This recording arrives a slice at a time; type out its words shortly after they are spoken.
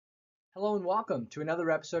Hello and welcome to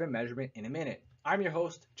another episode of Measurement in a Minute. I'm your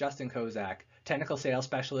host, Justin Kozak, Technical Sales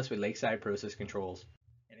Specialist with Lakeside Process Controls.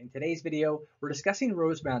 And in today's video, we're discussing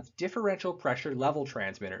Rosemount's differential pressure level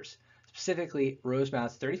transmitters, specifically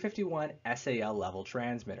Rosemount's 3051 SAL level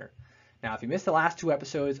transmitter. Now, if you missed the last two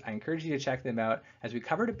episodes, I encourage you to check them out as we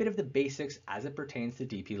covered a bit of the basics as it pertains to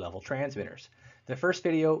DP level transmitters. The first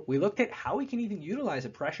video, we looked at how we can even utilize a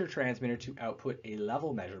pressure transmitter to output a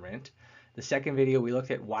level measurement. The second video, we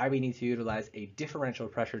looked at why we need to utilize a differential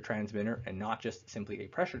pressure transmitter and not just simply a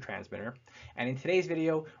pressure transmitter. And in today's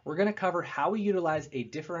video, we're going to cover how we utilize a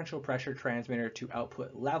differential pressure transmitter to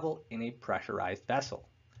output level in a pressurized vessel.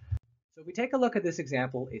 So if we take a look at this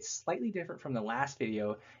example, it's slightly different from the last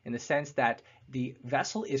video in the sense that the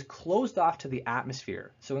vessel is closed off to the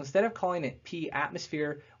atmosphere. So instead of calling it P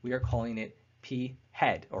atmosphere, we are calling it P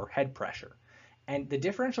head or head pressure. And the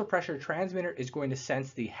differential pressure transmitter is going to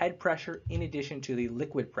sense the head pressure in addition to the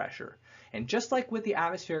liquid pressure. And just like with the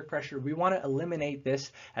atmospheric pressure, we want to eliminate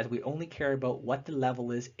this as we only care about what the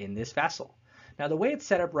level is in this vessel. Now, the way it's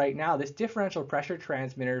set up right now, this differential pressure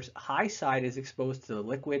transmitter's high side is exposed to the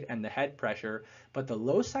liquid and the head pressure, but the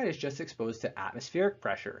low side is just exposed to atmospheric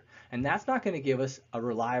pressure. And that's not going to give us a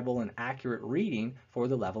reliable and accurate reading for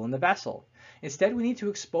the level in the vessel. Instead, we need to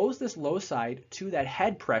expose this low side to that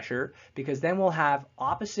head pressure because then we'll have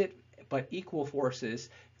opposite but equal forces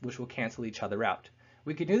which will cancel each other out.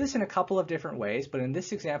 We could do this in a couple of different ways, but in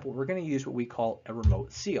this example, we're going to use what we call a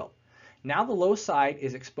remote seal. Now the low side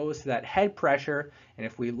is exposed to that head pressure, and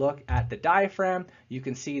if we look at the diaphragm, you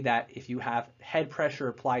can see that if you have head pressure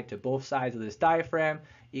applied to both sides of this diaphragm,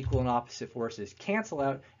 equal and opposite forces cancel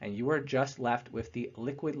out, and you are just left with the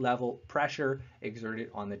liquid level pressure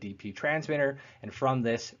exerted on the DP transmitter, and from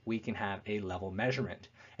this we can have a level measurement.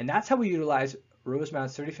 And that's how we utilize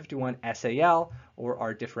Rosemount's 3051 SAL, or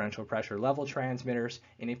our differential pressure level transmitters,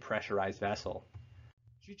 in a pressurized vessel.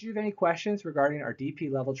 Should you have any questions regarding our DP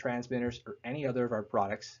level transmitters or any other of our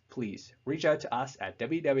products, please reach out to us at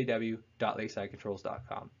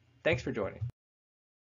www.lakesidecontrols.com. Thanks for joining.